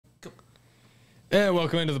And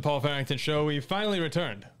welcome into the Paul Farrington Show. We finally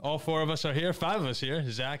returned. All four of us are here. Five of us here.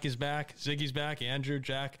 Zach is back. Ziggy's back. Andrew,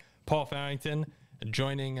 Jack, Paul Farrington,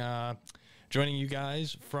 joining you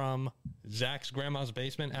guys from Zach's grandma's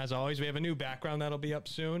basement. As always, we have a new background that'll be up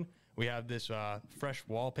soon. We have this fresh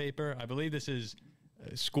wallpaper. I believe this is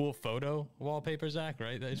school photo wallpaper, Zach,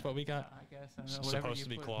 right? That's what we got. I guess. I don't know, supposed to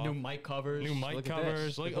be cloth. New mic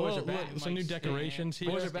covers. Look, some new decorations here.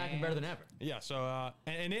 Boys are back and better than ever. Yeah, so,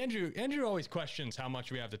 and Andrew always questions how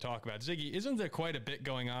much we have to talk about. Ziggy, isn't there quite a bit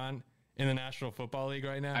going on in the National Football League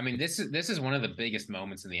right now? I mean, this is one of the biggest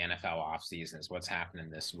moments in the NFL offseason is what's happening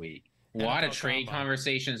this week. A lot of trade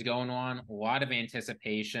conversations going on, a lot of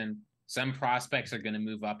anticipation. Some prospects are going to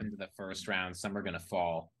move up into the first round. Some are going to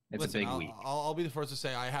fall. It's a big week. I'll be the first to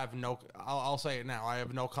say I'll say it now. I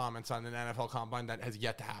have no comments on an NFL Combine that has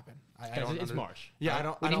yet to happen. It's March.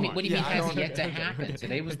 Yeah, What do you mean has yet to happen?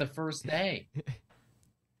 Today was the first day.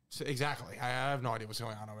 So exactly. I have no idea what's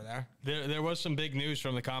going on over there. There was some big news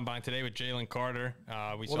from the Combine today with Jalen Carter.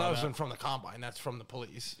 That wasn't from the Combine. That's from the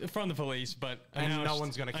police. From the police, but no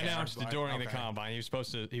one's going to care. Announced during the Combine. He was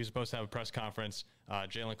supposed to have a press conference.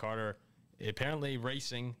 Jalen Carter apparently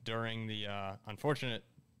racing during the unfortunate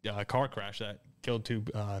car crash that killed two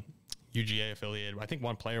UGA affiliated. I think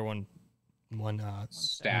one player, one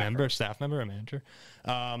staff member, a manager.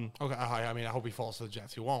 Okay, I mean, I hope he falls to the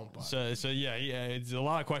Jets. He won't. But. So yeah, it's a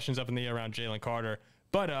lot of questions up in the air around Jalen Carter.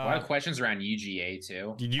 But a lot of questions around UGA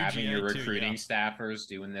too. Having your recruiting staffers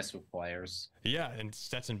doing this with players. Yeah, and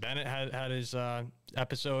Stetson Bennett had his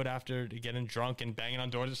episode after getting drunk and banging on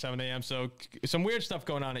doors at 7 a.m. So some weird stuff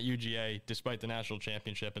going on at UGA despite the national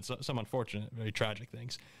championship and some unfortunate, very tragic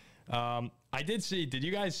things. Did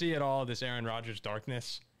you guys see at all this Aaron Rodgers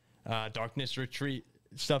darkness retreat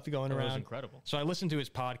stuff going around? It was incredible. So I listened to his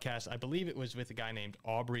podcast. I believe it was with a guy named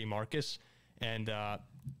Aubrey Marcus. And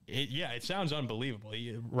it sounds unbelievable.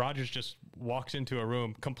 Rodgers just walks into a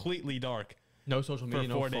room completely dark. No social media,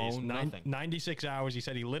 for 4 no days, phone, nothing. 96 hours. He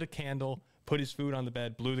said he lit a candle, put his food on the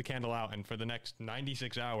bed, blew the candle out, and for the next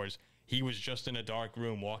 96 hours, he was just in a dark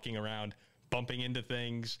room walking around, bumping into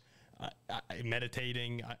things,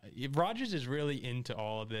 meditating. Rodgers is really into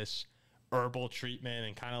all of this herbal treatment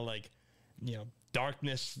and kind of like,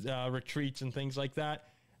 darkness retreats and things like that.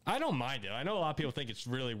 I don't mind it. I know a lot of people think it's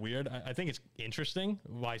really weird. I think it's interesting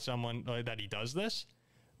why someone that he does this,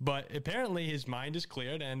 but apparently his mind is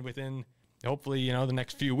cleared, and within hopefully the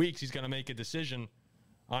next few weeks he's going to make a decision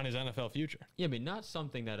on his NFL future. Yeah, I mean, not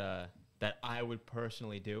something that I would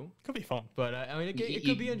personally do. Could be fun, but I mean, it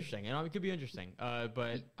could be interesting. It could be interesting.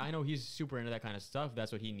 But I know he's super into that kind of stuff.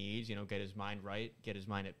 That's what he needs. Get his mind right, get his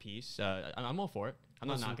mind at peace. I'm all for it. I'm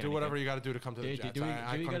not knocking. Do whatever you got to do to come to the Jets.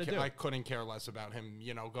 I couldn't care less about him.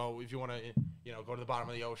 Go if you want to. Go to the bottom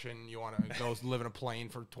of the ocean. You want to go live in a plane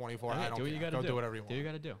for 24 hours. I don't care. Do whatever you want. Do what you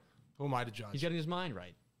got to do. Who am I to judge? He's getting his mind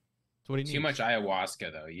right. That's what he needs. Too much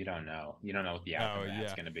ayahuasca though. You don't know. You don't know what the outcome of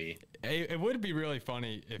that's going to be. It would be really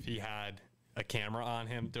funny if he had a camera on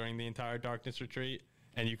him during the entire darkness retreat,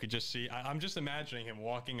 and you could just see. I'm just imagining him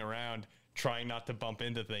walking around trying not to bump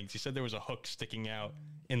into things. He said there was a hook sticking out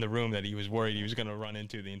in the room that he was worried he was going to run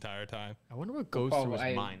into the entire time. I wonder what goes through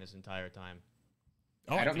his mind this entire time.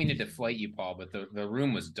 I don't mean to deflate you, Paul, but the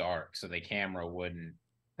room was dark, so the camera wouldn't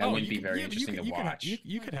be very interesting to watch.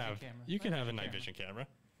 You could have a night vision camera.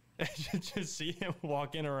 Just see him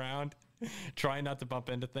walking around, trying not to bump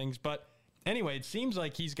into things. But anyway, it seems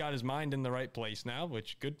like he's got his mind in the right place now,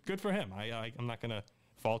 which good for him. I'm not going to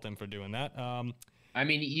fault him for doing that. I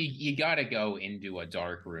mean, you got to go into a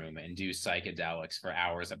dark room and do psychedelics for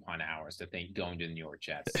hours upon hours to think going to the New York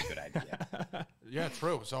Jets is a good idea. Yeah,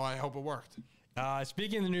 true. So I hope it worked.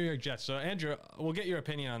 Speaking of the New York Jets, so Andrew, we'll get your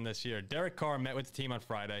opinion on this here. Derek Carr met with the team on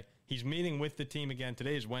Friday. He's meeting with the team again.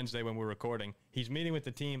 Today is Wednesday when we're recording. He's meeting with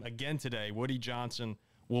the team again today. Woody Johnson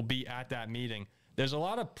will be at that meeting. There's a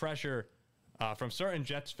lot of pressure from certain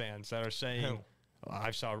Jets fans that are saying... Who?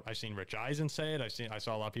 I've seen Rich Eisen say it. I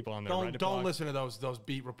saw a lot of people on their Reddit blogs. Don't listen to those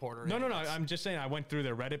beat reporters. No. I'm just saying I went through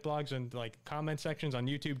their Reddit blogs and comment sections on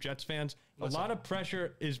YouTube. Jets fans. A lot of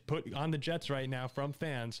pressure is put on the Jets right now from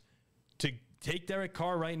fans to take Derek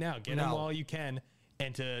Carr right now, get him while you can,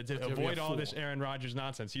 and to avoid all this Aaron Rodgers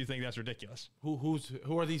nonsense. You think that's ridiculous? Who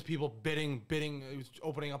are these people bidding,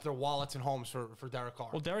 opening up their wallets and homes for Derek Carr?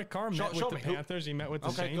 Well, Derek Carr met with the Panthers. He met with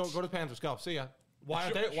the Saints. Okay, go to the Panthers. Go. See ya.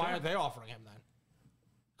 Why are they offering him then?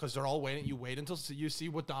 Because they're all waiting. You wait until you see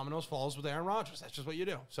what dominoes falls with Aaron Rodgers. That's just what you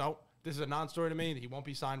do. So this is a non-story to me. He won't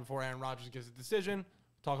be signed before Aaron Rodgers gives a decision.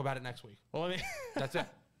 Talk about it next week. Well, I mean, that's it.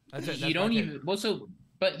 You don't even. Well, so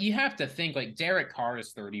but you have to think Derek Carr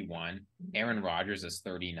is 31, Aaron Rodgers is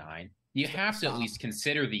 39. You have to at least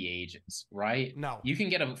consider the ages, right? No. You can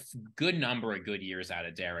get a good number of good years out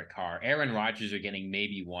of Derek Carr. Aaron Rodgers are getting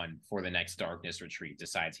maybe one for the next darkness retreat,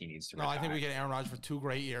 decides he needs to retire. I think we get Aaron Rodgers for 2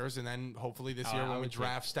 great years, and then hopefully this year when we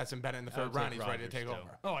draft Stetson Bennett in the 3rd round, he's ready to take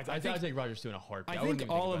over. Oh, I take Rodgers too in a heartbeat. I think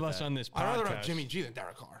all of us on this podcast. I'd rather have Jimmy G than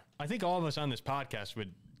Derek Carr. I think all of us on this podcast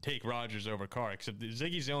would take Rodgers over Carr, except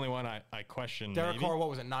Ziggy's the only one I question. Derek Carr, what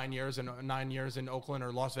was it, 9 years in Oakland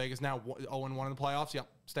or Las Vegas now, 0-1 in the playoffs? Yep,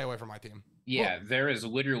 stay away from my team. Yeah, there is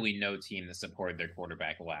literally no team that supported their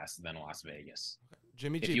quarterback less than Las Vegas.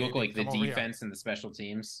 Jimmy G. If you look like the defense and the special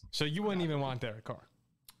teams. So you wouldn't even want Derek Carr?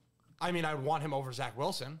 I mean, I'd want him over Zach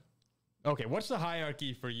Wilson. Okay, what's the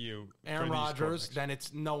hierarchy for you? Aaron Rodgers, then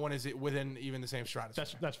it's no one is within even the same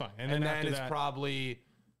stratosphere. That's fine. And then it's probably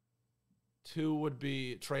 2 would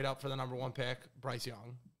be trade up for the number 1 pick, Bryce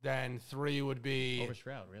Young. Then 3 would be over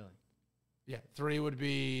Stroud, really. Yeah, 3 would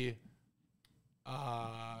be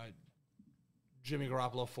Jimmy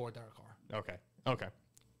Garoppolo, 4 Derek Carr. Okay.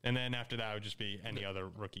 And then after that, it would just be any other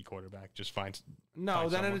rookie quarterback. Just find. No,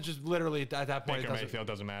 then it just literally at that point. Baker Mayfield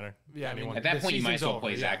doesn't matter. Yeah, anyone. At that point, you might as well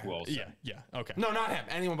play Zach Wilson. Yeah. Okay. No, not him.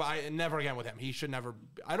 Anyone, but never again with him. He should never.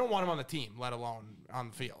 I don't want him on the team, let alone on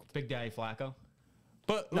the field. Big Daddy Flacco.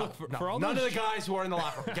 But look, for all none of the guys who are in the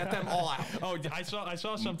locker room, get them all out. Oh, I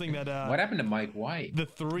saw something that. What happened to Mike White?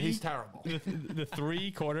 He's terrible. The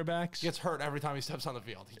 3 quarterbacks he gets hurt every time he steps on the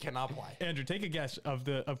field. He cannot play. Andrew, take a guess of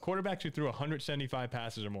quarterbacks who threw 175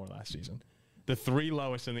 passes or more last season. The 3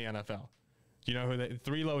 lowest in the NFL. Do you know who the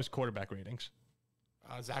 3 lowest quarterback ratings?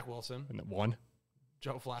 Zach Wilson. And 1.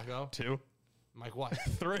 Joe Flacco. 2. Mike White.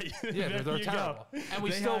 3. Yeah, they're terrible. And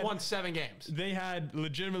we still won 7 games. They had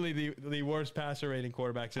legitimately the worst passer rating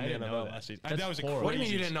quarterbacks in the NFL last season. That was a What do you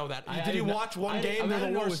mean you didn't know that? Did you watch one game? They're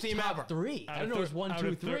the worst team ever. 3. I don't know it was 1,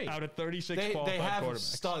 2, 3. Out of 36 they qualified have quarterbacks.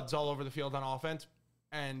 studs all over the field on offense,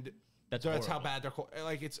 and that's how bad they're.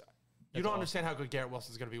 Like it's. You don't understand how good Garrett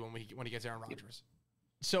Wilson's going to be when he gets Aaron Rodgers.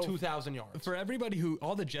 So 2,000 yards. For everybody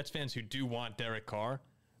all the Jets fans who do want Derek Carr,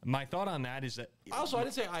 my thought on that is that. Also, I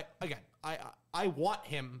didn't say I want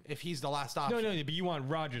him if he's the last option. No, but you want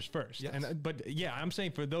Rodgers first. Yes. But I'm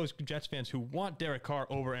saying for those Jets fans who want Derek Carr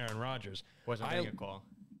over Aaron Rodgers. Wasn't getting a call.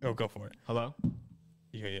 Oh, go for it. Hello?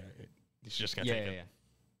 Yeah. He's just going to take it. Yeah.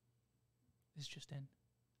 It's just in.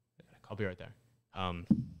 I'll be right there.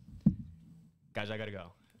 Guys, I got to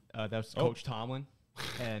go. That was Coach Tomlin,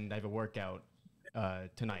 and I have a workout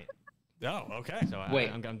tonight. Oh, okay. So Wait,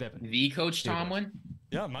 I'm dipping. The Coach Tomlin?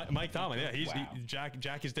 Yeah, Mike Tomlin. Yeah, Wow.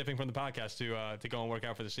 Jack is dipping from the podcast to go and work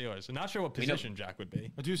out for the Steelers. I'm not sure what position Jack would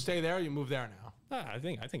be. Do you stay there or you move there now? I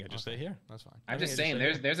think I just stay here. That's fine. I'm just saying,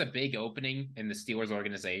 there's a big opening in the Steelers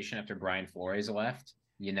organization after Brian Flores left.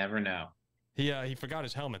 You never know. He forgot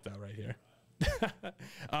his helmet though right here.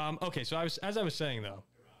 Okay, so as I was saying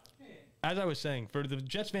for the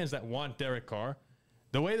Jets fans that want Derek Carr,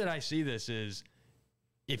 the way that I see this is,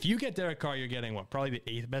 if you get Derek Carr, you're getting probably the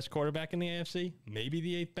 8th best quarterback in the AFC, maybe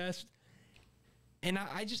the 8th best. And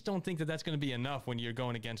I just don't think that that's going to be enough when you're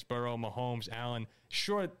going against Burrow, Mahomes, Allen.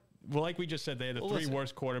 Sure, well, like we just said, they had the 3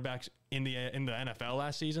 worst quarterbacks in the NFL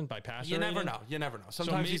last season by passer rating. You never know.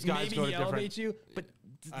 Sometimes these guys maybe go to he different. elevates you,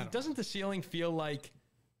 but doesn't the ceiling feel like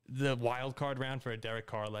the wild card round for a Derek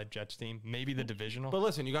Carr-led Jets team? Maybe the divisional. But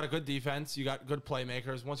listen, you got a good defense. You got good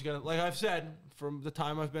playmakers. Once you get, like I've said from the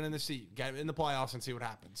time I've been in the seat, get in the playoffs and see what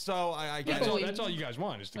happens. So I guess that's all you guys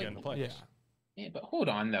want is to get in the playoffs. Yeah, but hold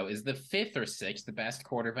on though. Is the 5th or 6th best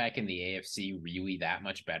quarterback in the AFC really that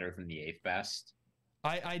much better than the 8th best?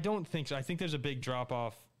 I don't think so. I think there's a big drop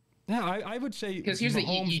off. No, I would say because here's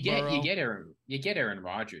Mahomes, you get Aaron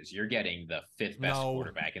Rodgers. You're getting the 5th best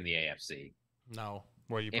quarterback in the AFC. No.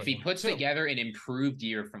 If he puts together an improved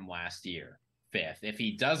year from last year, 5th. If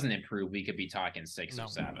he doesn't improve, we could be talking 6 or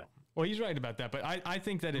 7. No. Well, he's right about that, but I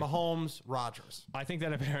think that if Mahomes, Rodgers. I think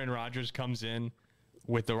that if Aaron Rodgers comes in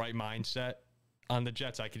with the right mindset on the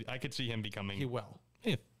Jets, I could see him becoming. He will.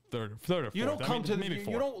 Third or fourth. You don't come to maybe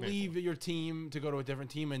fourth. You don't leave your team to go to a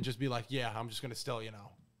different team and just be like, yeah, I'm just going to still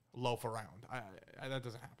loaf around. That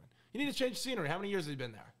doesn't happen. You need to change scenery. How many years has he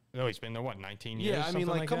been there? No, he's been there, 19 years? Yeah, I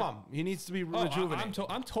mean, come on. He needs to be rejuvenated.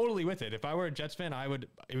 I'm totally with it. If I were a Jets fan,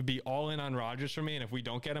 it would be all in on Rodgers for me, and if we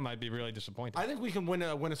don't get him, I'd be really disappointed. I think we can win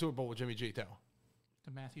a Super Bowl with Jimmy G, too.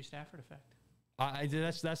 The Matthew Stafford effect.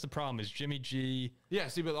 That's the problem is Jimmy G. Yeah,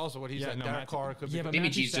 see, but also what he said, Derek Carr could be. Yeah, Jimmy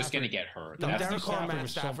G's just going to get hurt. Derek Carr and Matt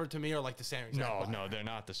Stafford to me are like the same exact No, they're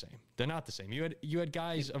not the same. They're not the same. You had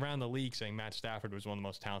guys around the league saying Matt Stafford was one of the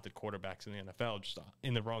most talented quarterbacks in the NFL, just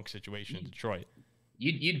in the wrong situation in Detroit.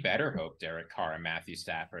 You'd better hope Derek Carr and Matthew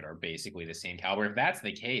Stafford are basically the same caliber. If that's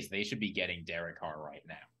the case, they should be getting Derek Carr right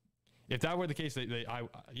now. If that were the case,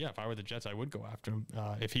 if I were the Jets, I would go after him.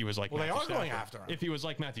 If he was like, well, Matthew they are Stafford. going after him. If he was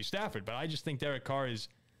like Matthew Stafford, but I just think Derek Carr is,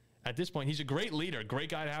 at this point, he's a great leader, great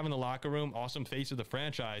guy to have in the locker room, awesome face of the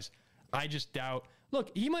franchise. I just doubt.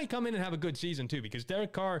 Look, he might come in and have a good season too, because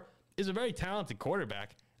Derek Carr is a very talented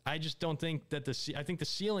quarterback. I just don't think that I think the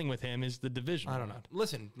ceiling with him is the division. I don't know.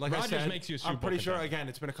 Listen, like Rodgers I said, makes you a Super I'm pretty Bowl sure. contender. Again,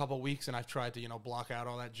 it's been a couple of weeks, and I've tried to block out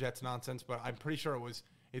all that Jets nonsense. But I'm pretty sure it was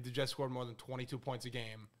if the Jets scored more than 22 points a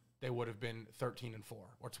game, they would have been 13-4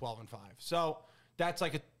 or 12-5. So that's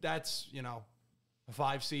a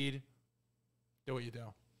 5 seed. Do what you do.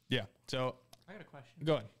 Yeah. So I got a question.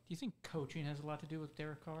 go ahead. Do you think coaching has a lot to do with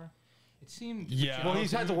Derek Carr? It seemed. Yeah. Well,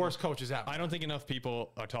 he's had the worst coaches out. I don't think enough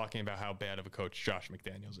people are talking about how bad of a coach Josh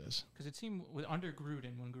McDaniels is. Because it seemed under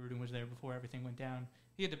Gruden, when Gruden was there before everything went down,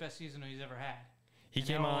 he had the best season he's ever had. He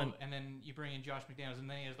came on, and then you bring in Josh McDaniels, and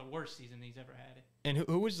then he has the worst season he's ever had. and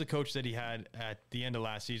who was the coach that he had at the end of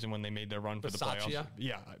last season when they made their run for the playoffs? Bisaccia?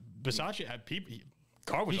 Yeah, Bisaccia.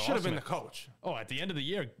 Carr was He should have awesome been the coach. Oh, at the end of the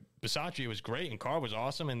year, Bisaccia was great, and Carr was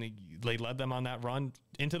awesome, and they led them on that run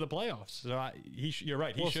into the playoffs. So you're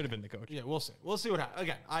right. He should have been the coach. Yeah, we'll see. We'll see what happens.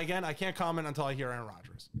 Again, I can't comment until I hear Aaron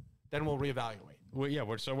Rodgers. Then we'll reevaluate. Well, yeah,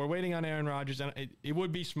 we're waiting on Aaron Rodgers, and it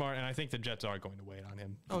would be smart, and I think the Jets are going to wait on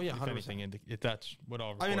him. Oh, yeah, if 100%. anything, if that's what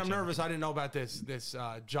all. I mean, I'm reports nervous. I didn't know about this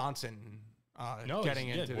Johnson No, getting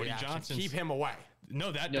yeah, into Woody the action. Johnson's- Keep him away.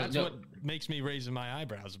 No, that's what makes me raise my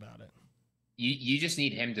eyebrows about it. You just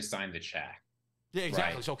need him to sign the check. Yeah,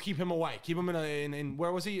 exactly. Right. So keep him away. Keep him in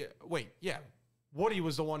where was he? Wait, yeah. Woody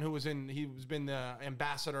was the one who was in. He's been the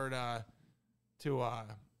ambassador to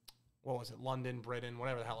what was it? London, Britain,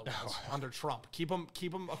 whatever the hell it was under Trump. Keep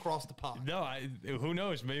him across the pond. No, who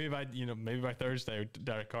knows? Maybe by Thursday,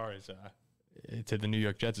 Derek Carr is to the New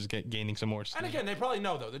York Jets is gaining some more steam. And again, they probably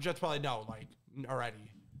know though. The Jets probably know already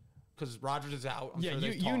because Rodgers is out. I'm yeah, sure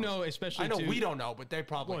they've you talked. know, especially I know too, we don't know, but they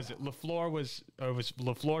probably. What was know. it? LaFleur was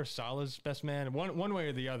LaFleur Salah's best man? One way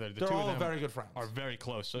or the other. The They're two all of them very good friends. are very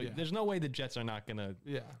close. So Yeah. there's no way the Jets are not going to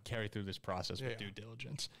Yeah. carry through this process with Yeah. due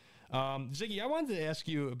diligence. Ziggy, I wanted to ask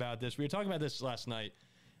you about this. We were talking about this last night,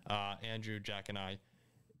 Andrew, Jack, and I.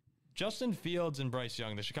 Justin Fields and Bryce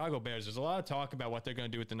Young, the Chicago Bears, there's a lot of talk about what they're going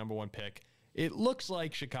to do with the number 1 pick. It looks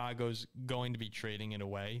like Chicago's going to be trading it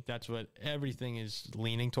away. That's what everything is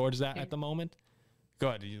leaning towards that at the moment. Go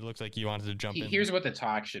ahead. It looks like you wanted to jump in. Here's what the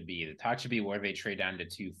talk should be. The talk should be where they trade down to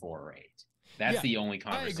 2, 4, or 8. That's the only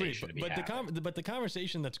conversation to be but had. But the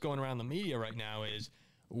conversation that's going around the media right now is,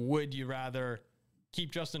 would you rather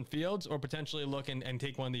keep Justin Fields or potentially look and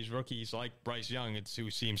take one of these rookies like Bryce Young,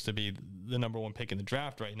 who seems to be the number 1 pick in the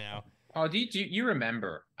draft right now? Oh, do you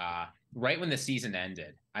remember right when the season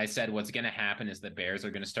ended, I said what's going to happen is the Bears are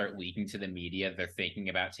going to start leaking to the media. They're thinking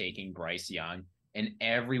about taking Bryce Young, and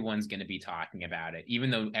everyone's going to be talking about it, even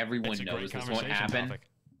though everyone knows this won't happen. Topic.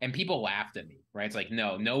 And people laughed at me, right? It's like,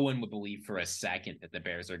 no one would believe for a second that the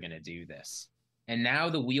Bears are going to do this. And now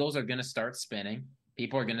the wheels are going to start spinning.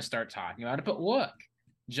 People are going to start talking about it. But look,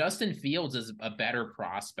 Justin Fields is a better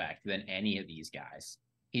prospect than any of these guys.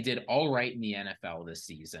 He did all right in the NFL this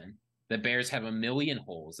season. The Bears have a million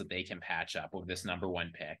holes that they can patch up with this number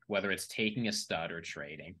 1 pick, whether it's taking a stud or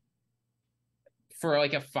trading. For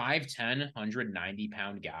like a 5'10",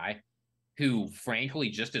 190-pound guy who, frankly,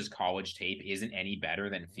 just his college tape isn't any better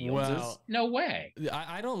than Fields' is, no way.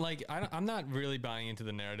 I'm not really buying into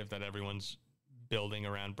the narrative that everyone's building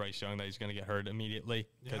around Bryce Young, that he's going to get hurt immediately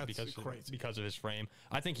because of his frame.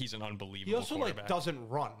 I think he's an unbelievable He also quarterback. doesn't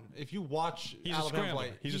run. If you watch He's a Alabama scrambler.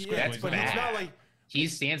 play, He's a he scrambler. is, but That's it's not bad. like He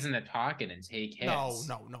stands in the pocket and take hits.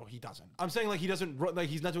 no, he doesn't. I'm saying like he doesn't like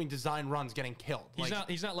he's not doing design runs, getting killed.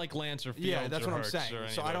 He's not like Lance or Fields. Yeah, that's or what I'm Hurts saying. or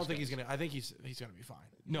any So of I don't those think he's guys. gonna. I think he's gonna be fine.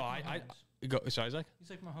 No, I go. Sorry, Zach. He's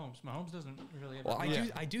like Mahomes. Mahomes doesn't really have. Well,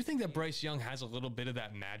 that I do think that Bryce Young has a little bit of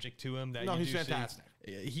that magic to him. That No, you he's do see. fantastic.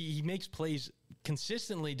 He makes plays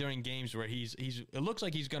consistently during games where he's it looks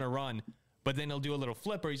like he's going to run, but then he'll do a little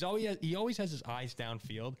flip, or he always has his eyes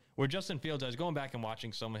downfield. Where Justin Fields, I was going back and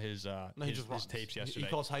watching some of his runs. tapes yesterday.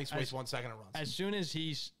 He calls heights, waits 1 second and runs. As soon as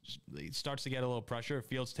he starts to get a little pressure,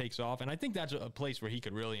 Fields takes off, and I think that's a place where he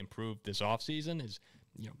could really improve this offseason is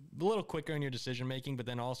a little quicker in your decision making, but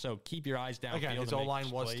then also keep your eyes downfield. Again, his and make O-line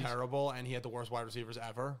was plays. terrible, and he had the worst wide receivers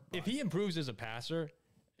ever. If he improves as a passer,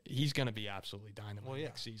 he's going to be absolutely dynamite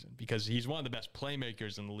next season because he's one of the best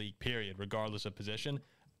playmakers in the league, period, regardless of position.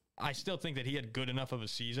 I still think that he had good enough of a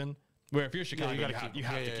season where if you're Chicago, you have to keep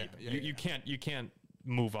him. You can't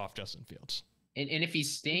move off Justin Fields. And if he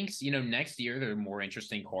stinks, next year there are more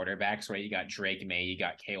interesting quarterbacks, right? You got Drake May, you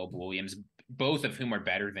got Caleb Williams. both of whom are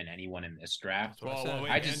better than anyone in this draft. Well,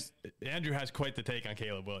 wait, Andrew has quite the take on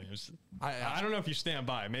Caleb Williams. I don't know if you stand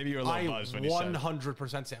by it. Maybe you're a little buzzed when you said it.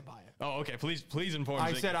 100% stand by it. Oh, okay. Please inform.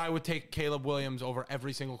 I said I would take Caleb Williams over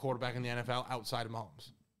every single quarterback in the NFL outside of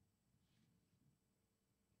Mahomes.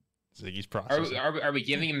 Ziggy's process. Are we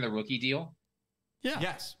giving him the rookie deal? Yeah.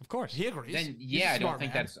 Yes, of course. He agrees. Then I don't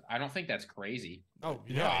think that's crazy. Oh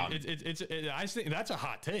yeah. I think that's a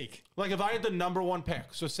hot take. Like if I had the number 1 pick,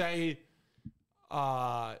 so say,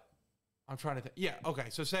 I'm trying to think. Yeah. Okay.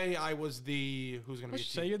 So say I was who's going to be?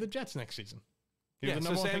 Say you're the Jets next season. Yeah.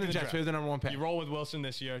 So say the Jets, you're the number 1 pick. You roll with Wilson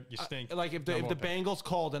this year. You stink. Like if the Bengals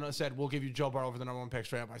called and said we'll give you Joe Burrow for the number 1 pick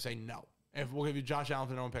straight up, I say no. If we'll give you Josh Allen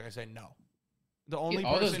for the number 1 pick, I say no. The only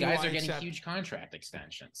all those guys are getting huge contract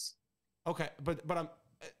extensions. Okay, but I'm.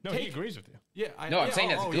 He agrees with you. Yeah, I'm saying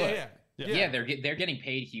that's good. Yeah, they're getting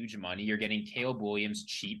paid huge money. You're getting Caleb Williams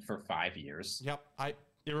cheap for 5 years. Yep.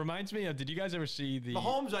 It reminds me of. Did you guys ever see the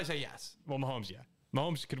Mahomes? I say yes. Well, Mahomes, yeah.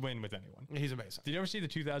 Mahomes could win with anyone. He's amazing. Did you ever see the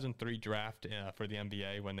 2003 draft for the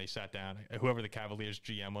NBA when they sat down, whoever the Cavaliers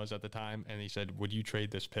GM was at the time, and he said, "Would you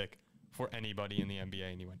trade this pick for anybody in the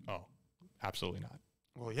NBA?" And he went, "Oh, absolutely not."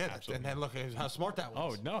 Well, yeah, and then look how smart that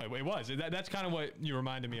was. Oh no, it was. That's kind of what you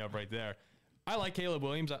reminded me of right there. I like Caleb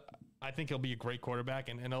Williams. I think he'll be a great quarterback,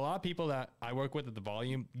 and a lot of people that I work with at the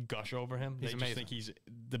volume gush over him. They just think he's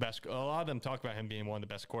the best. A lot of them talk about him being one of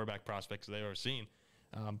the best quarterback prospects they've ever seen.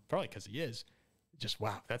 Probably because he is. Just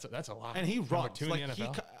wow, that's a lot. And he runs in the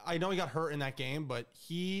NFL. I know he got hurt in that game, but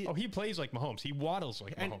he plays like Mahomes. He waddles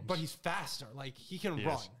like Mahomes, but he's faster. Like he can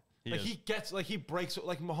run. He breaks.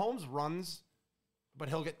 Like Mahomes runs, but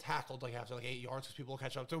he'll get tackled like after 8 yards because people will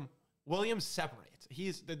catch up to him. Williams separates.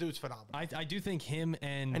 The dude's phenomenal. I do think him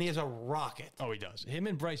and he has a rocket. Oh, he does. Him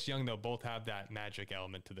and Bryce Young though both have that magic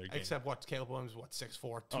element to their game. Except Caleb Williams, 6'4",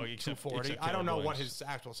 240. Except I don't know what his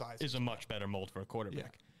actual size is. A much better mold for a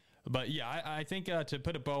quarterback. Yeah. But yeah, I think to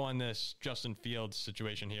put a bow on this Justin Fields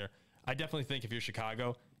situation here, I definitely think if you're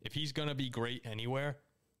Chicago, if he's gonna be great anywhere,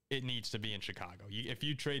 it needs to be in Chicago. If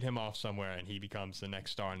you trade him off somewhere and he becomes the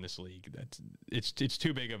next star in this league, it's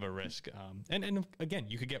too big of a risk. And again,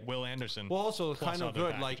 you could get Will Anderson. Well, also kind of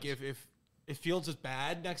good. Packages. Like if Fields is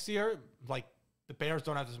bad next year, like the Bears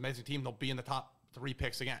don't have this amazing team, they'll be in the top 3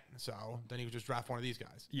 picks again. So then you could just draft one of these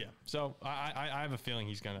guys. Yeah. So I have a feeling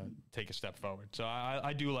he's gonna take a step forward. So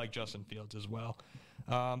I do like Justin Fields as well.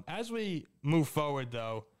 As we move forward,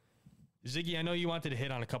 though. Ziggy, I know you wanted to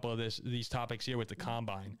hit on a couple of these topics here with the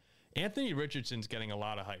Combine. Anthony Richardson's getting a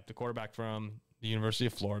lot of hype, the quarterback from the University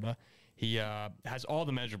of Florida. He has all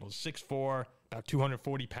the measurables, 6'4", about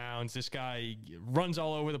 240 pounds. This guy runs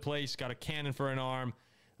all over the place, got a cannon for an arm.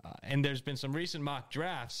 And there's been some recent mock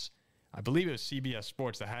drafts. I believe it was CBS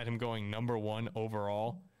Sports that had him going number 1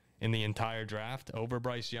 overall in the entire draft, over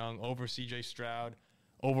Bryce Young, over CJ Stroud,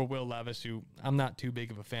 over Will Levis, who I'm not too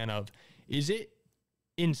big of a fan of. Is it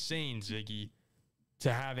insane, Ziggy,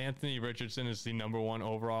 to have Anthony Richardson as the number 1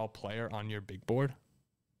 overall player on your big board?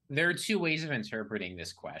 There are 2 ways of interpreting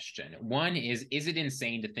this question. One is it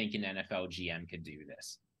insane to think an NFL GM could do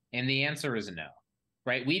this? And the answer is no,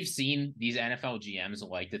 right? We've seen these NFL GMs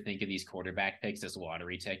like to think of these quarterback picks as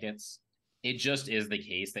lottery tickets. It just is the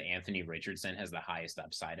case that Anthony Richardson has the highest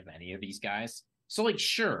upside of any of these guys. So,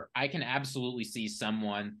 sure, I can absolutely see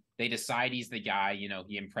someone, they decide he's the guy,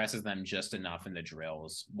 he impresses them just enough in the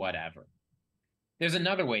drills, whatever. There's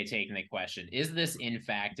another way of taking the question. Is this, in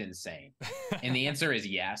fact, insane? And the answer is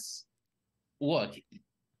yes. Look,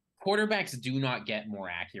 quarterbacks do not get more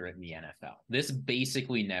accurate in the NFL. This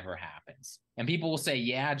basically never happens. And people will say,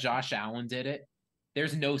 yeah, Josh Allen did it.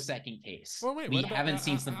 There's no second case. Well, wait, we haven't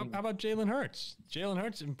seen something. How about Jalen Hurts? Jalen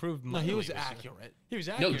Hurts improved. No, he was accurate. He was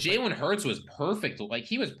accurate. No, Jalen Hurts was perfect.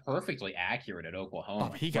 He was perfectly accurate at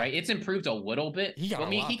Oklahoma. Right? It's improved a little bit. He got a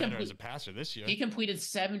lot better as a passer this year. He completed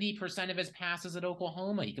 70% of his passes at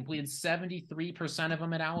Oklahoma. He completed 73% of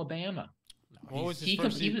them at Alabama.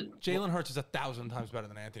 Jalen Hurts is 1,000 times better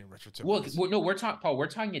than Anthony Richardson. We're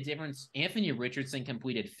talking a difference. Anthony Richardson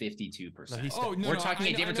completed 52%. We're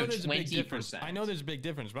talking a difference of 20%. I know there's a big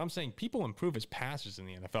difference, but I'm saying people improve as passers in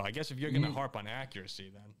the NFL. I guess if you're going to harp on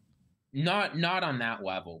accuracy, then not on that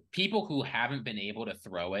level. People who haven't been able to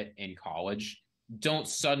throw it in college don't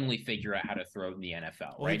suddenly figure out how to throw it in the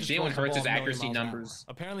NFL, right? Jalen Hurts' accuracy numbers.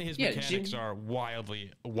 Apparently, his mechanics are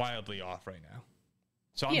wildly off right now.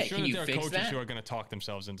 So I'm sure that there are coaches who are going to talk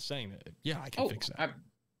themselves into saying that. Yeah, I can fix that. I'm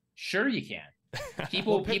sure you can.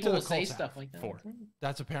 People will say stuff like that.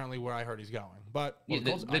 That's apparently where I heard he's going. But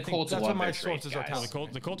the Colts. That's what my sources are telling me.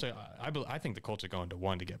 The Colts. I think the Colts are going to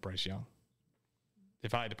 1 to get Bryce Young.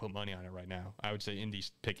 if I had to put money on it right now, I would say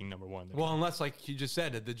Indy's picking number one. Well, unless, like you just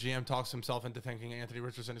said, the GM talks himself into thinking Anthony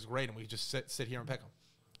Richardson is great, and we just sit here and pick him.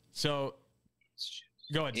 So,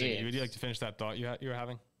 go ahead, Ziggy. Would you like to finish that thought you were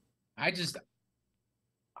having?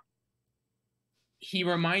 He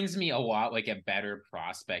reminds me a lot like a better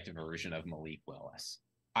prospect version of Malik Willis.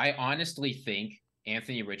 I honestly think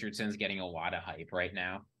Anthony Richardson's getting a lot of hype right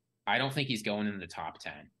now. I don't think he's going in the top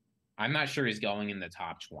 10. I'm not sure he's going in the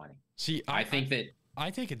top 20. See, I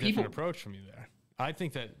take a different approach from you there. I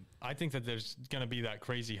think that there's going to be that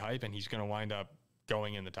crazy hype, and he's going to wind up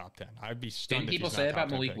going in the top 10. I'd be stunned. Didn't people say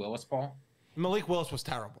about Malik Willis, Paul? Malik Willis was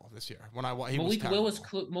terrible this year. Malik Willis,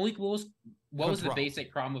 what was the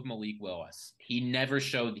basic problem with Malik Willis? He never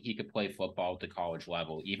showed that he could play football at the college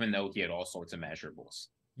level, even though he had all sorts of measurables.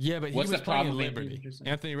 Yeah, but what's he was playing at Liberty.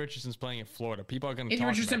 Anthony Richardson's playing at Florida. People are going to talk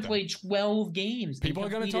about that. Richardson played 12 games. People are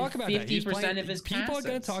going to talk about that. 50% of his people are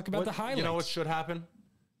going to talk about the highlights. You know what should happen?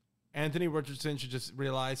 Anthony Richardson should just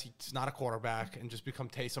realize he's not a quarterback and just become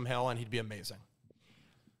Taysom Hill, and he'd be amazing.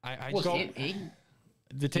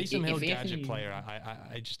 The Taysom Hill gadget player,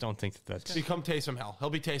 I just don't think that's... Become Taysom Hill. He'll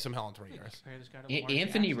be Taysom Hill in 3 years.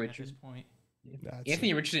 Anthony Richardson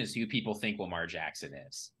is who people think Lamar Jackson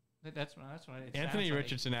is. That's what Anthony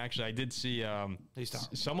Richardson, actually, I did see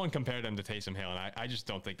someone compared him to Taysom Hill, and I just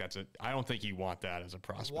don't think I don't think you want that as a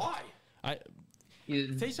prospect. Why?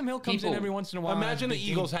 Taysom Hill comes in every once in a while. Imagine the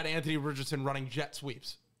Eagles had Anthony Richardson running jet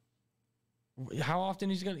sweeps. How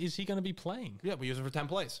often is he going to be playing? Yeah, we use it for 10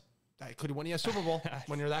 plays. That could win you a Super Bowl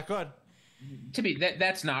when you're that good. To be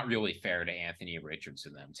that's not really fair to Anthony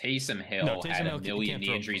Richardson. Then Taysom Hill had a million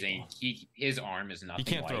knee injuries, and his arm is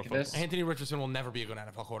nothing like this. Anthony Richardson will never be a good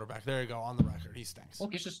NFL quarterback. There you go, on the record. He stinks. Well,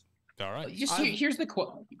 it's just all right. Here's the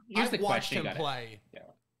question. I've watched him play. Yeah.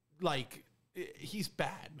 Like he's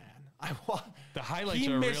bad, man. The highlights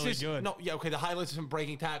are really good. No, yeah, okay. The highlights of him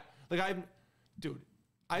breaking tap. Like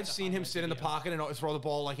I've seen him sit in the pocket and throw the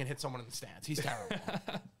ball and hit someone in the stands. He's terrible.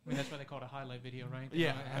 I mean, that's why they call it a highlight video, right?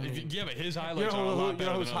 Yeah. But his highlights are a lot better.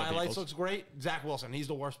 You know whose highlights looks great? Zach Wilson. He's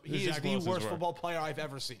the worst. He is the worst football player I've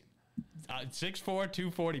ever seen. 6'4",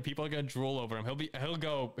 240. People are gonna drool over him. He'll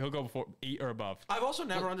go before 8 or above. I've also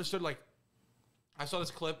never understood. Like, I saw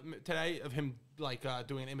this clip today of him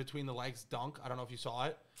doing an in between the legs dunk. I don't know if you saw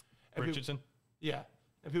it. Richardson. Yeah.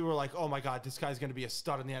 And people were like, oh, my God, this guy's going to be a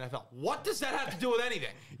stud in the NFL. What does that have to do with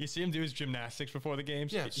anything? You see him do his gymnastics before the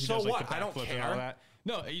games? Yeah, he so does, what? I don't care. All that.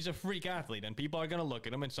 No, he's a freak athlete, and people are going to look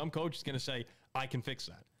at him, and some coach is going to say, I can fix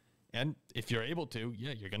that. And if you're able to,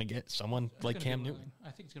 yeah, you're going to get someone like Cam Newton.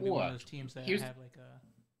 I think it's going to be one of those teams that have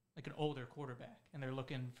like an older quarterback, and they're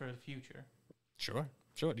looking for the future. Sure.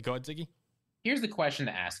 Go ahead, Ziggy. Here's the question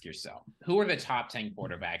to ask yourself. Who are the top 10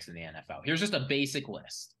 quarterbacks in the NFL? Here's just a basic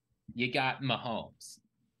list. You got Mahomes,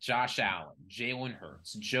 Josh Allen, Jalen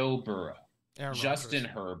Hurts, Joe Burrow, Justin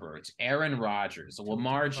Herbert, Aaron Rodgers,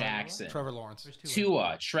 Lamar Jackson, Trevor Lawrence,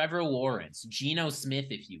 Tua, Trevor Lawrence, Geno Smith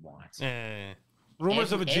if you want.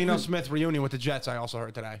 Rumors of a Geno Smith reunion with the Jets I also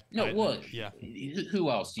heard today. No, what? Yeah. Who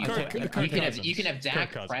else? You can have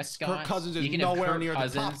Dak Prescott. Kirk Cousins is nowhere near the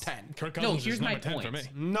top 10. Kirk Cousins here's my point. For me.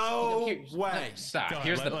 No way. Stop.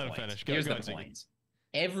 Here's the point. Here's the point.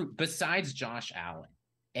 Besides Josh Allen,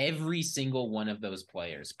 every single one of those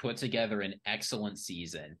players put together an excellent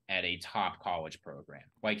season at a top college program.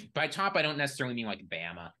 Like by top, I don't necessarily mean like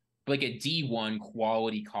Bama, but like a D1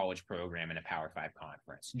 quality college program in a Power 5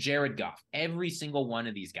 conference. Jared Goff, every single one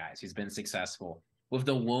of these guys who's been successful, with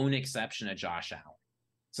the lone exception of Josh Allen.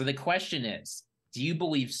 So the question is, do you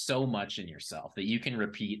believe so much in yourself that you can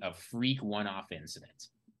repeat a freak one-off incident?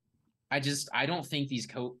 I don't think these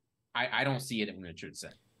I don't see it in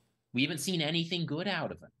Richardson. We haven't seen anything good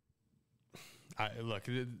out of him.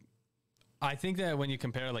 I think that when you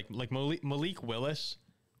compare like Malik Willis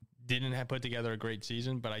didn't have put together a great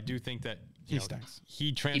season, but I do think that he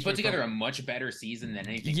put together a much better season than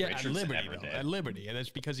anything Richardson ever did. At Liberty, and that's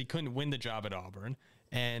because he couldn't win the job at Auburn,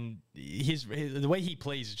 and the way he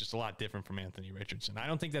plays is just a lot different from Anthony Richardson. I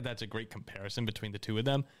don't think that that's a great comparison between the two of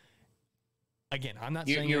them. Again, I'm not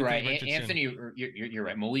saying you're right. You're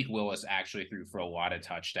right. Malik Willis actually threw for a lot of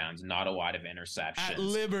touchdowns, not a lot of interceptions. At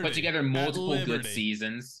Liberty, put together multiple good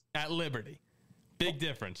seasons. At Liberty, big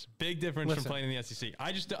difference from playing in the SEC.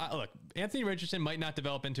 Look, Anthony Richardson might not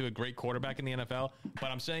develop into a great quarterback in the NFL, but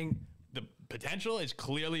I'm saying the potential is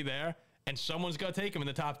clearly there, and someone's going to take him in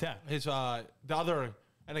the top 10. The other,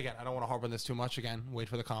 and again, I don't want to harp on this too much. Again, wait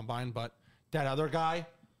for the combine, but that other guy,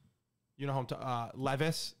 you know him,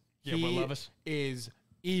 Levis. Yeah, Will Levis is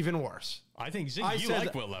even worse. I think you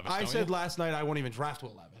like Will Levis. I said last night I wouldn't even draft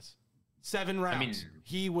Will Levis. 7 rounds.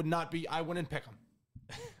 He would not be. I wouldn't pick him.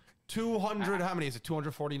 200. How many is it?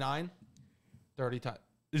 249. 30 times.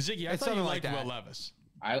 Ziggy, I thought you liked Will Levis.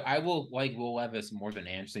 I will like Will Levis more than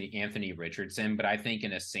Anthony Richardson, but I think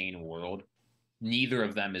in a sane world, neither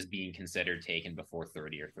of them is being considered taken before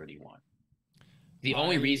 30 or 31. The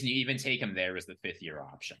only reason you even take him there is the 5th-year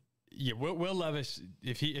option. Yeah, Will Levis,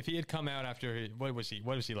 if he had come out after what was he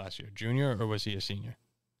last year? Junior or was he a senior?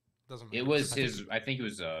 Doesn't matter. It was his. I think it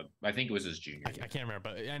was his junior. I can't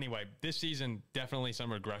remember, but anyway, this season definitely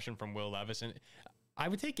some regression from Will Levis, and I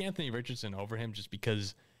would take Anthony Richardson over him just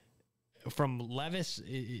because from Levis,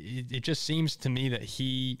 it just seems to me that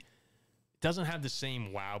he doesn't have the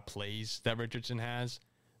same wow plays that Richardson has.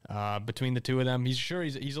 Between the two of them, he's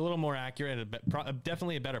a little more accurate,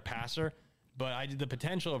 definitely a better passer. But the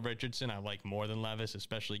potential of Richardson I like more than Levis,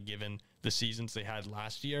 especially given the seasons they had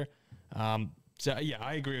last year. So yeah,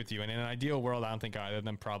 I agree with you. And in an ideal world, I don't think either of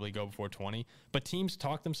them probably go before 20. But teams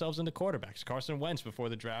talk themselves into quarterbacks. Carson Wentz before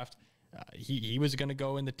the draft, he was going to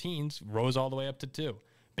go in the teens, rose all the way up to 2.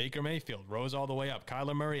 Baker Mayfield rose all the way up.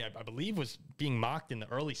 Kyler Murray, I believe, was being mocked in the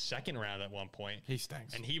early 2nd round at one point. He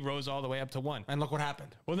stinks. And he rose all the way up to 1. And look what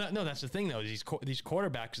happened. Well, no, that's the thing, though. These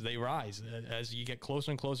quarterbacks, they rise. As you get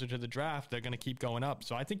closer and closer to the draft, they're going to keep going up.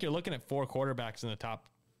 So I think you're looking at 4 quarterbacks in the top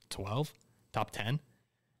 12, top 10.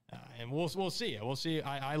 And we'll see. We'll see.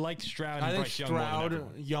 I like Stroud and Bryce Young more than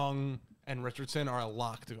everyone. Young, and Richardson are a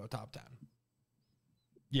lock to go top 10.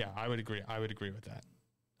 Yeah, I would agree. I would agree with that.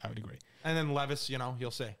 I would agree. And then Levis, you'll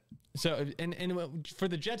see. So, and for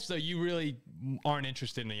the Jets, though, you really aren't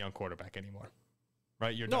interested in a young quarterback anymore,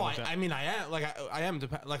 right? You're done with that? I mean, I am. I am.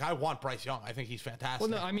 I want Bryce Young. I think he's fantastic. Well,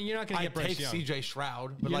 no, I mean, you're not going to get Bryce Young. I take C.J.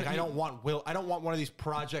 Stroud, but I don't want Will. I don't want one of these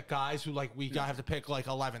project guys who we have to pick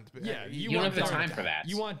 11th. Yeah, you don't have the time for that.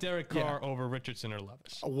 You want Derek Carr over Richardson or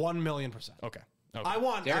Levis? 1,000,000%. Okay. I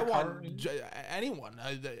want anyone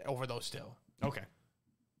over those two. Okay.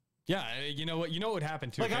 Yeah, you know what would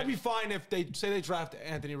happen too. I'd be fine if they say they draft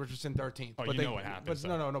Anthony Richardson 13th. Oh, but know what happens.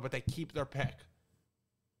 But no, but they keep their pick,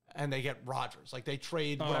 and they get Rodgers. They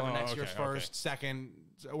trade whatever next year's first, second,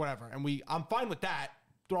 whatever. And I'm fine with that.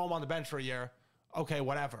 Throw him on the bench for a year. Okay,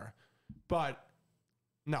 whatever. But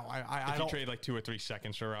no, I don't trade 2 or 3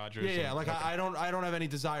 seconds for Rodgers. Yeah. I don't have any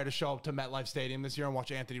desire to show up to MetLife Stadium this year and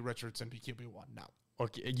watch Anthony Richardson be QB1. No.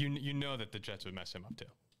 Okay, you know that the Jets would mess him up too.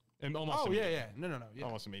 No. Yeah.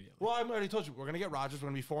 Almost immediately. Well, I already told you, we're going to get Rodgers.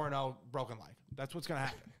 We're going to be 4-0, broken leg. That's what's going to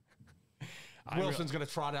happen. Wilson's going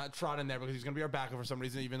to trot in there because he's going to be our backup for some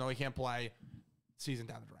reason, even though he can't play. Season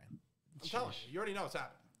down the drain. I'm telling you already know what's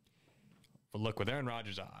happening. But look, with Aaron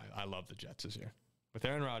Rodgers, I love the Jets this year. With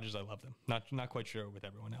Aaron Rodgers, I love them. Not quite sure with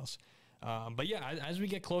everyone else. But yeah, as we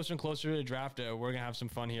get closer and closer to the draft, we're going to have some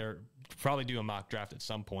fun here. Probably do a mock draft at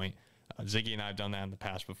some point. Ziggy and I have done that in the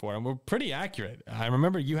past before, and we're pretty accurate. I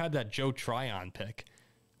remember you had that Joe Tryon pick,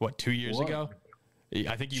 2 years ago?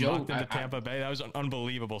 I think you mocked him to Tampa Bay. That was an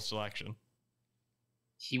unbelievable selection.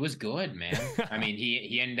 He was good, man. I mean,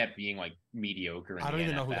 he ended up being mediocre in I don't the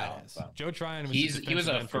even NFL, know who that is. Joe Tryon was he was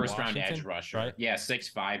a first-round edge rusher. Right? Yeah,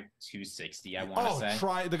 6'5", 260, I want to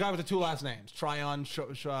say. The guy with the 2 last names. Tryon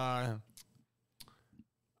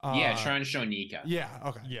Tryon Shonika. Yeah,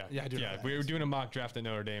 okay. Yeah, I do. Yeah, we were doing a mock draft at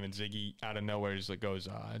Notre Dame, and Ziggy out of nowhere just goes,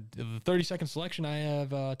 the 32nd selection, I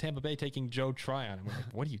have Tampa Bay taking Joe Tryon. I'm like,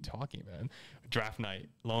 what are you talking about? Draft night,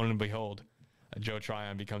 lo and behold, Joe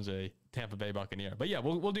Tryon becomes a Tampa Bay Buccaneer. But yeah,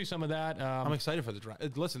 we'll do some of that. I'm excited for the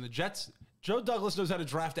draft. Listen, the Jets, Joe Douglas knows how to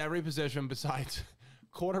draft every position besides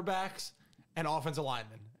quarterbacks and offensive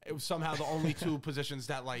linemen. It was somehow the only 2 positions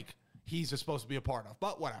that he's supposed to be a part of,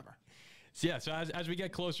 but whatever. So yeah, so as we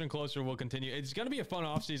get closer and closer, we'll continue. It's going to be a fun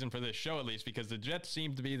offseason for this show, at least, because the Jets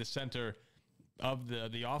seem to be the center of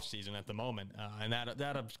the offseason at the moment. And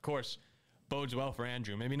that, of course, bodes well for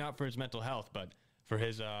Andrew. Maybe not for his mental health, but for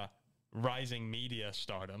his rising media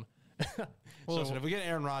stardom. Listen, if we get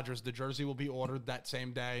Aaron Rodgers, the jersey will be ordered that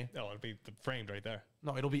same day. Oh, it'll be framed right there.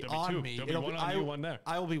 No, it'll be on me. There'll be one on you, one there.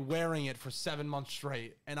 I will be wearing it for 7 months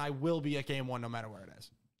straight, and I will be at game 1 no matter where it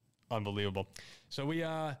is. Unbelievable. So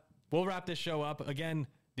we'll wrap this show up. Again,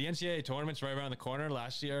 the NCAA tournament's right around the corner.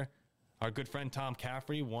 Last year, our good friend Tom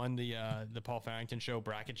Caffrey won the Paul Farrington Show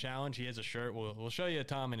bracket challenge. He has a shirt. We'll show you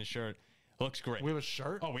Tom in his shirt. It looks great. We have a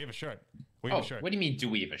shirt? Oh, we have a shirt. We have a shirt. What do you mean, do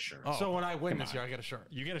we have a shirt? Oh, so when I win this year, I get a shirt.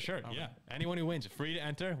 You get a shirt, okay. Yeah. Anyone who wins, free to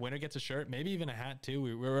enter. Winner gets a shirt, maybe even a hat,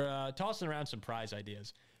 too. We're tossing around some prize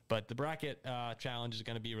ideas. But the bracket challenge is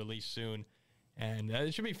going to be released soon, and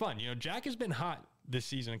it should be fun. Jack has been hot this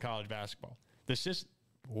season in college basketball. The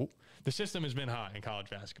system has been hot in college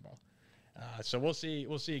basketball. So we'll see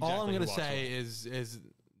exactly. All I'm going to say is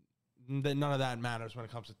that none of that matters when it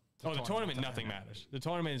comes to the tournament. Nothing matters. The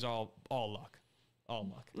tournament is all luck. all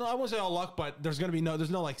luck. No, I won't say all luck, but there's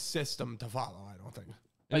no like system to follow. I don't think.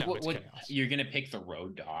 Like No, what it's chaos. you're gonna pick the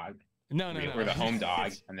road dog? No. Or the home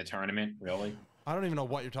dog in the tournament? Really? I don't even know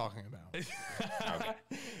what you're talking about. Okay.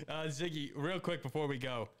 Ziggy, real quick before we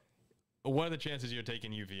go, what are the chances you're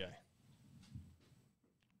taking UVA?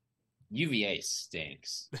 UVA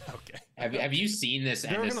stinks. Okay. Have you seen this?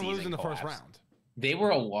 They're going to lose in the first round. They were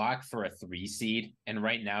a lock for a 3 seed, and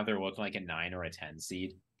right now they're looking like a 9 or a 10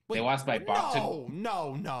 seed. Wait, they lost by Boston.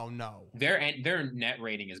 No. Their net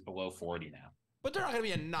rating is below 40 now. But they're not going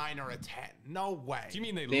to be a 9 or a 10. No way. Do you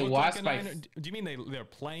mean they look lost like a by 9? Do you mean they're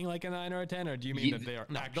playing like a 9 or a 10, or do you mean that they are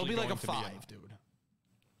actually they'll be like a going to 5, dude.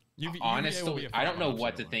 UVA will be Honestly, a I don't know five,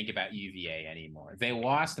 what to absolutely. think about UVA anymore. They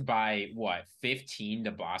lost by 15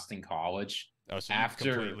 to Boston College. Oh, so you've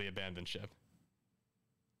completely abandoned ship.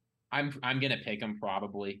 I'm gonna pick them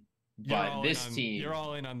probably, You're but all this in on- team. You're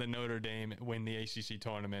all in on the Notre Dame win the ACC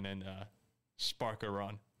tournament and spark a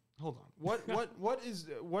run. Hold on. What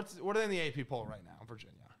are they in the AP poll right now,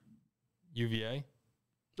 Virginia? UVA.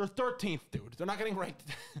 They're 13th, dude. They're not getting ranked.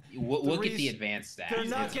 Look at the advanced stats. They're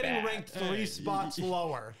not It's getting bad. ranked 3 spots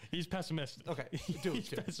lower. He's pessimistic. Okay, dude. He's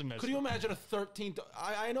pessimistic. Could you imagine a 13th?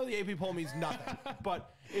 I know the AP poll means nothing,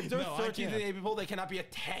 but if they're No, I 13th in can't. the AP poll, they cannot be a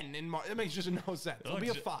 10 in March. It makes just no sense. They'll Look, be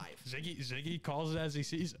a 5. Ziggy calls it as he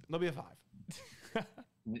sees it. They'll be a 5.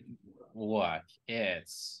 Look,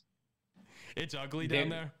 it's. It's ugly down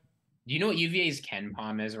there. Do you know what UVA's Ken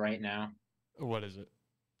Palm is right now? What is it?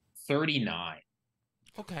 39.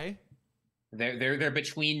 Okay. They're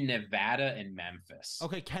between Nevada and Memphis.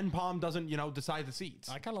 Okay, Ken Palm doesn't, decide the seats.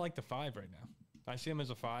 I kind of like the 5 right now. I see them as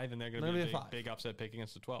a 5, and they're going to They'll be be a a 5. big upset pick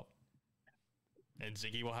against the 12. And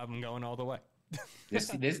Ziggy will have them going all the way. This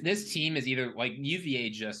team is either like UVA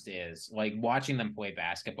just is like watching them play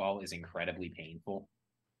basketball is incredibly painful.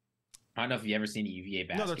 I don't know if you've ever seen a UVA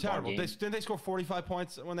basketball. No, they're terrible. game. Didn't they score 45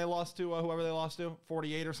 points when they lost to whoever they lost to?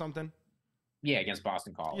 48 or something? Yeah, against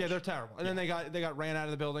Boston College. Yeah, they're terrible. And then they got ran out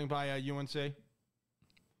of the building by UNC.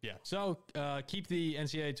 Yeah. So keep the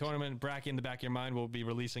NCAA tournament bracket in the back of your mind. We'll be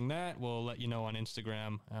releasing that. We'll let you know on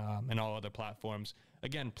Instagram and all other platforms.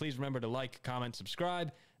 Again, please remember to like, comment, subscribe.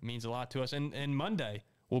 It means a lot to us. And Monday,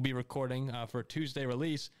 we'll be recording for a Tuesday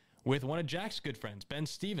release with one of Jack's good friends, Ben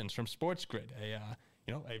Stevens from Sports Grid,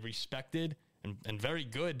 a respected and very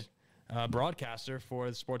good broadcaster for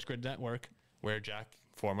the Sports Grid Network, where Jack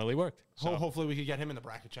formerly worked. So, Hopefully we could get him in the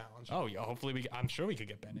bracket challenge. oh yeah, hopefully I'm sure we could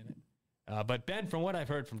get Ben in it. But Ben, from what I've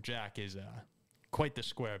heard from Jack, is quite the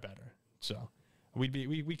square better. So we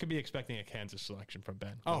could be expecting a Kansas selection from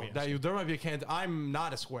Ben. Oh, there might be a Kansas. I'm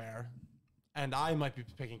not a square, and I might be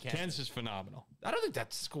picking Kansas. Kansas is phenomenal. I don't think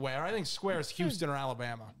that's square. I think square is Houston or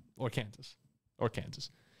Alabama. Or Kansas. All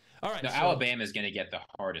right. No, so- Alabama is going to get the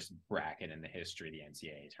hardest bracket in the history of the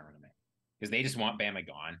NCAA tournament because they just want Bama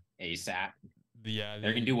gone ASAP. They're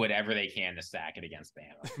going to do whatever they can to stack it against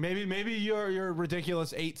Bama. Maybe your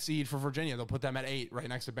ridiculous 8 seed for Virginia. They'll put them at 8 right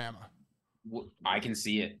next to Bama. I can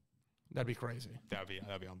see it. That'd be crazy. That'd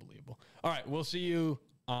be unbelievable. All right, we'll see you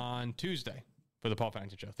on Tuesday for the Paul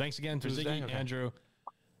Farrington Show. Thanks again for Tuesday? Ziggy, Okay. Andrew,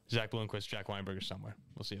 Zach Bloomquist, Jack Weinberger somewhere.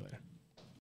 We'll see you later.